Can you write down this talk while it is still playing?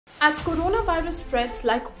As coronavirus spreads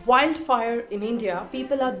like wildfire in India,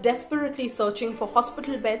 people are desperately searching for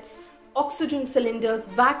hospital beds, oxygen cylinders,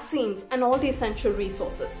 vaccines, and all the essential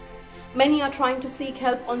resources. Many are trying to seek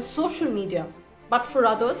help on social media, but for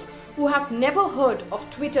others who have never heard of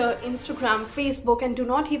Twitter, Instagram, Facebook, and do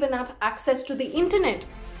not even have access to the internet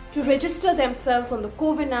to register themselves on the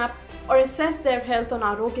COWIN app or assess their health on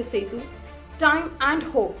Aarogya Setu, time and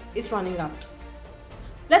hope is running out.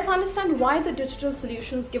 Let's understand why the digital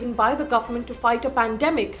solutions given by the government to fight a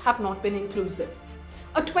pandemic have not been inclusive.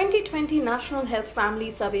 A 2020 National Health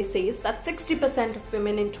Family Survey says that 60% of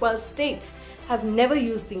women in 12 states have never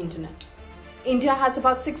used the internet. India has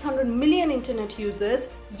about 600 million internet users,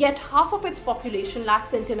 yet half of its population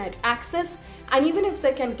lacks internet access, and even if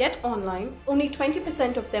they can get online, only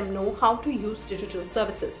 20% of them know how to use digital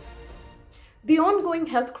services. The ongoing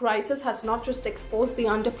health crisis has not just exposed the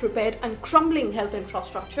underprepared and crumbling health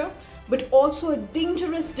infrastructure, but also a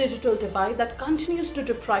dangerous digital divide that continues to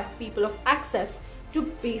deprive people of access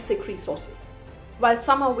to basic resources. While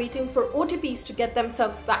some are waiting for OTPs to get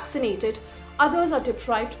themselves vaccinated, others are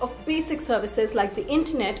deprived of basic services like the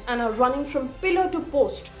internet and are running from pillar to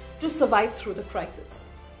post to survive through the crisis.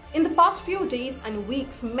 In the past few days and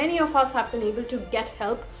weeks, many of us have been able to get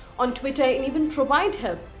help on Twitter and even provide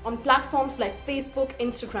help on platforms like Facebook,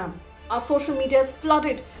 Instagram. Our social media is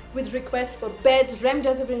flooded with requests for beds,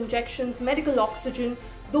 remdesivir injections, medical oxygen.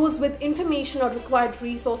 Those with information or required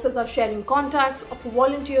resources are sharing contacts of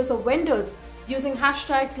volunteers or vendors using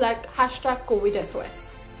hashtags like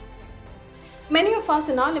 #COVIDSOS. Many of us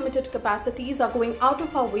in our limited capacities are going out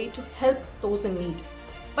of our way to help those in need.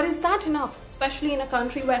 But is that enough, especially in a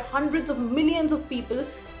country where hundreds of millions of people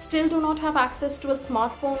still do not have access to a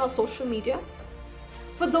smartphone or social media?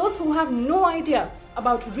 For those who have no idea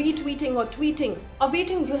about retweeting or tweeting,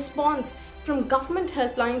 awaiting response from government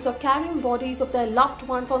helplines or carrying bodies of their loved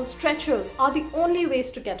ones on stretchers are the only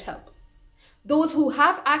ways to get help. Those who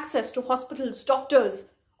have access to hospitals, doctors,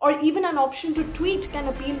 or even an option to tweet can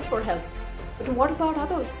appeal for help. But what about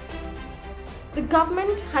others? The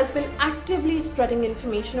government has been actively spreading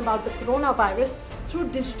information about the coronavirus through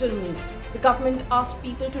digital means. The government asked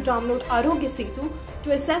people to download Aarogya Setu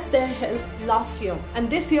to assess their health last year, and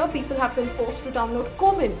this year people have been forced to download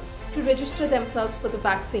COWIN to register themselves for the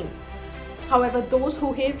vaccine. However, those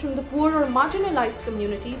who hail from the poor or marginalized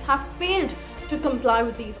communities have failed to comply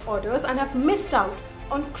with these orders and have missed out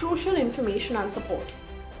on crucial information and support.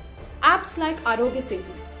 Apps like Aarogya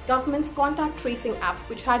Setu, government's contact tracing app,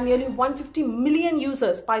 which had nearly 150 million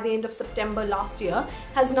users by the end of September last year,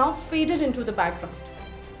 has now faded into the background.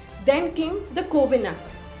 Then came the COWIN app,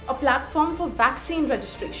 a platform for vaccine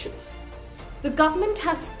registrations. The government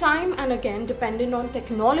has time and again depended on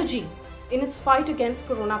technology in its fight against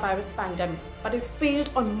coronavirus pandemic, but it failed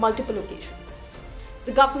on multiple occasions.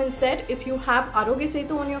 The government said if you have Aarogya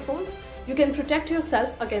Setu on your phones, you can protect yourself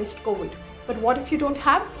against COVID. But what if you don't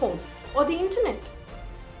have a phone or the internet?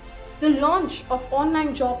 The launch of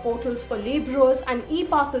online job portals for laborers and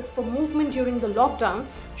e-passes for movement during the lockdown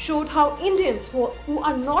showed how Indians who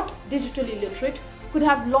are not digitally literate could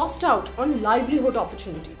have lost out on livelihood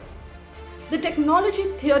opportunities. The technology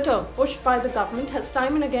theatre pushed by the government has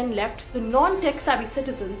time and again left the non-tech savvy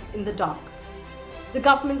citizens in the dark. The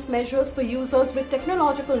government's measures for users with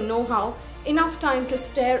technological know-how, enough time to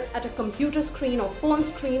stare at a computer screen or phone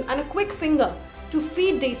screen, and a quick finger to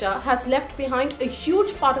feed data has left behind a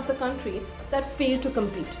huge part of the country that failed to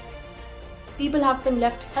compete. People have been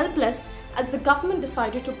left helpless as the government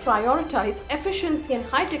decided to prioritize efficiency and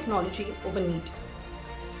high technology over need.